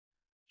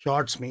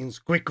Shorts means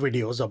quick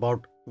videos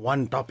about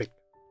one topic.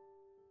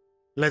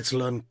 Let's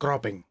learn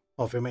cropping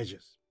of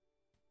images.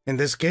 In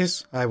this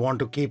case, I want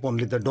to keep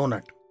only the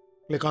donut.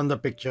 Click on the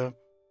picture.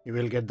 You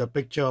will get the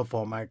picture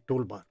format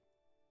toolbar.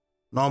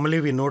 Normally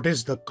we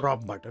notice the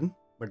crop button,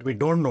 but we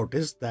don't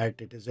notice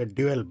that it is a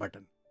dual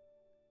button.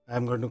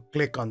 I'm going to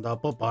click on the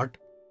upper part,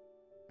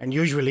 and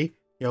usually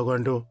you're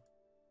going to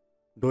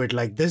do it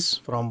like this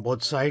from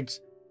both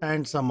sides,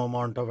 and some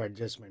amount of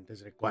adjustment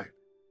is required.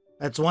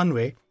 That's one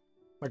way,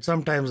 but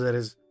sometimes there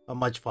is a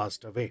much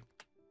faster way.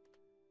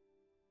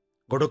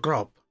 Go to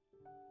crop,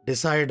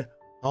 decide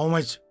how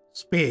much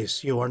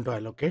space you want to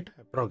allocate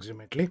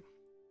approximately.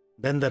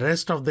 Then the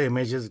rest of the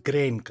image is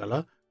gray in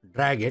color.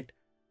 Drag it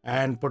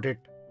and put it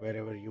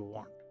wherever you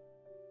want.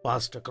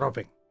 Faster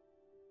cropping.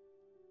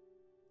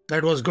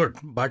 That was good,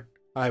 but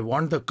I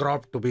want the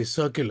crop to be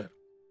circular.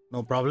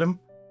 No problem.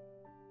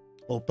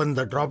 Open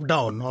the drop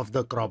down of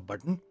the crop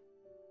button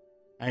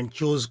and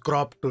choose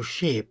crop to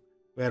shape,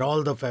 where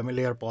all the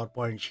familiar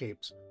PowerPoint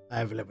shapes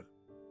are available.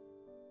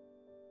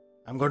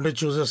 I'm going to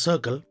choose a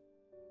circle.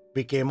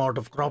 We came out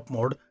of crop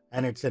mode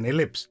and it's an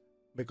ellipse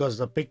because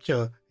the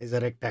picture is a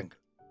rectangle.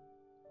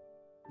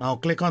 Now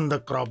click on the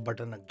crop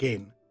button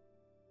again,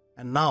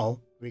 and now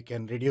we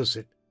can reduce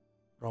it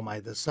from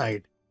either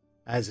side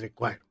as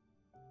required.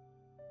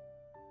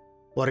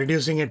 For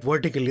reducing it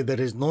vertically, there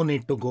is no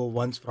need to go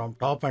once from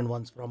top and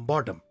once from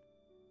bottom.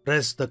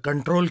 Press the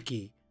Control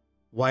key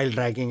while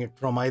dragging it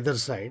from either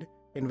side,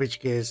 in which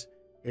case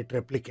it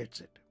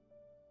replicates it.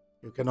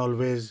 You can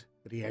always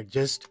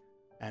readjust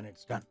and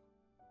it's done.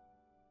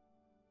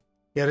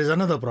 Here is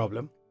another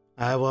problem.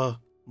 I have a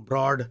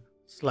broad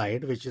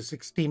slide which is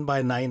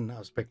 16:9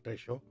 aspect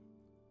ratio,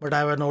 but I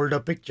have an older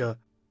picture.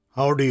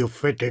 How do you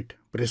fit it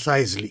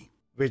precisely,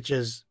 which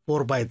is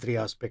 4:3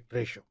 aspect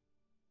ratio?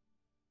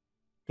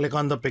 Click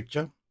on the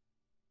picture,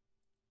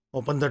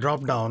 open the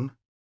drop down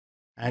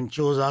and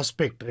choose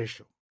aspect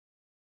ratio.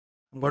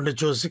 I'm going to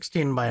choose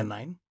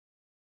 16:9.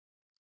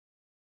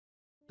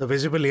 The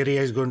visible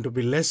area is going to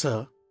be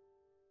lesser,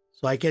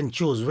 so I can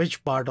choose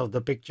which part of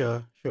the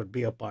picture should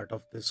be a part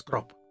of this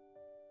crop.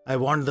 I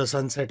want the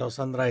sunset or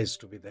sunrise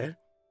to be there.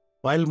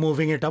 While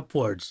moving it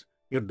upwards,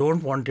 you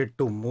don't want it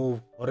to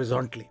move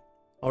horizontally.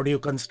 How do you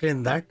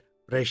constrain that?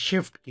 Press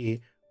Shift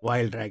key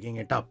while dragging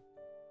it up.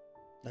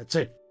 That's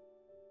it.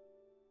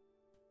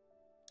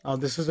 Now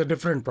this is a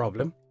different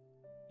problem.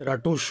 There are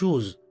two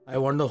shoes. I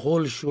want the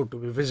whole shoe to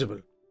be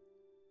visible.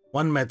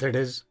 One method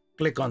is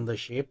click on the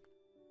shape.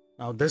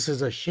 Now this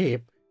is a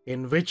shape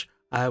in which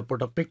I have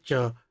put a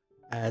picture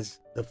as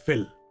the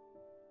fill.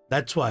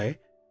 That's why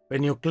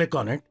when you click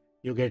on it,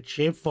 you get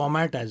shape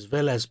format as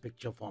well as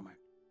picture format.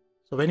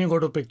 So when you go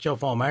to picture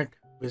format,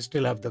 we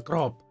still have the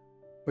crop,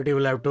 but you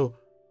will have to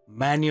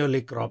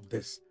manually crop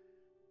this.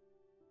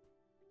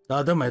 The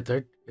other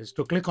method is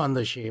to click on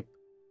the shape,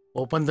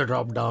 open the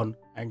drop down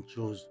and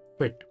choose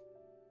fit.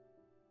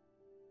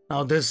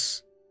 Now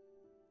this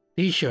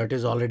t-shirt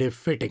is already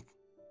fitting,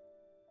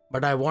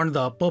 but I want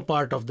the upper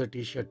part of the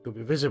t-shirt to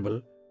be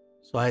visible.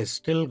 So I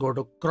still go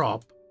to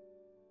crop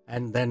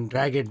and then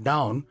drag it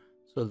down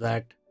so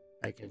that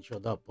I can show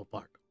the upper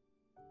part.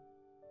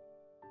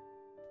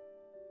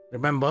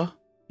 Remember,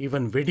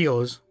 even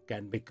videos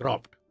can be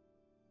cropped.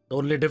 The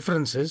only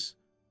difference is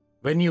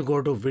when you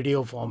go to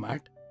video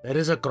format, there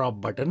is a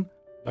crop button,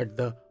 but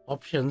the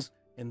options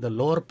in the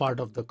lower part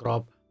of the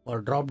crop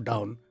or drop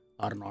down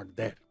are not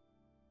there.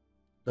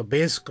 The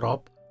base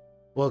crop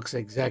works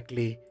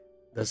exactly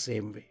the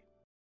same way.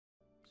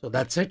 So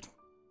that's it.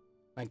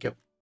 Thank you.